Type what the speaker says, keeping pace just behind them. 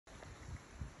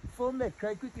Film that,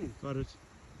 Craig, quickly. Got it.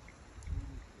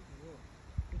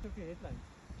 Who took your headline?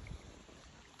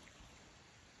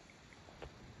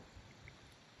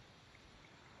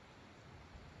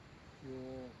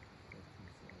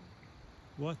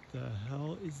 What the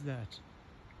hell is that?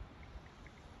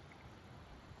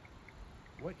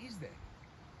 What is that?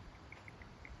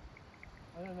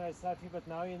 I don't know, Safi, but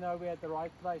now you know we're at the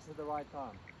right place at the right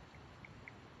time.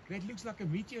 That looks like a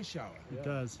meteor shower. It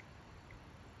does.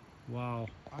 Wow.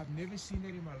 I've never seen that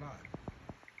in my life.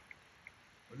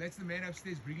 Well, that's the man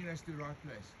upstairs bringing us to the right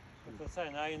place. That's what I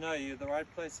say, now you know you're at the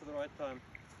right place at the right time.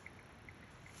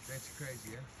 That's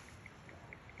crazy,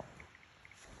 eh?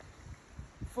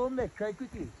 Film that, Craig,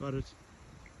 quickly. Got it.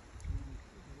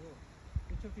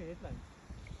 Who took your headline?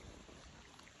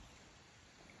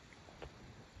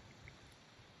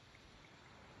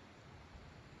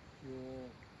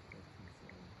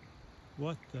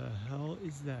 What the hell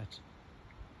is that?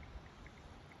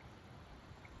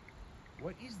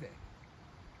 What is that?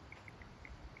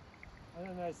 I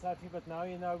don't know, Safi, but now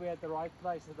you know we're at the right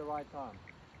place at the right time.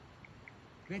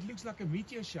 That looks like a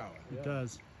meteor shower. It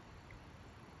does.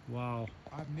 Wow.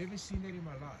 I've never seen that in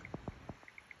my life.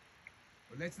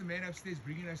 Well, that's the man upstairs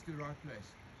bringing us to the right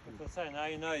place. That's what I say, now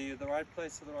you know you're at the right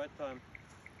place at the right time.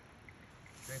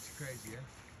 That's crazy,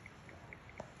 eh?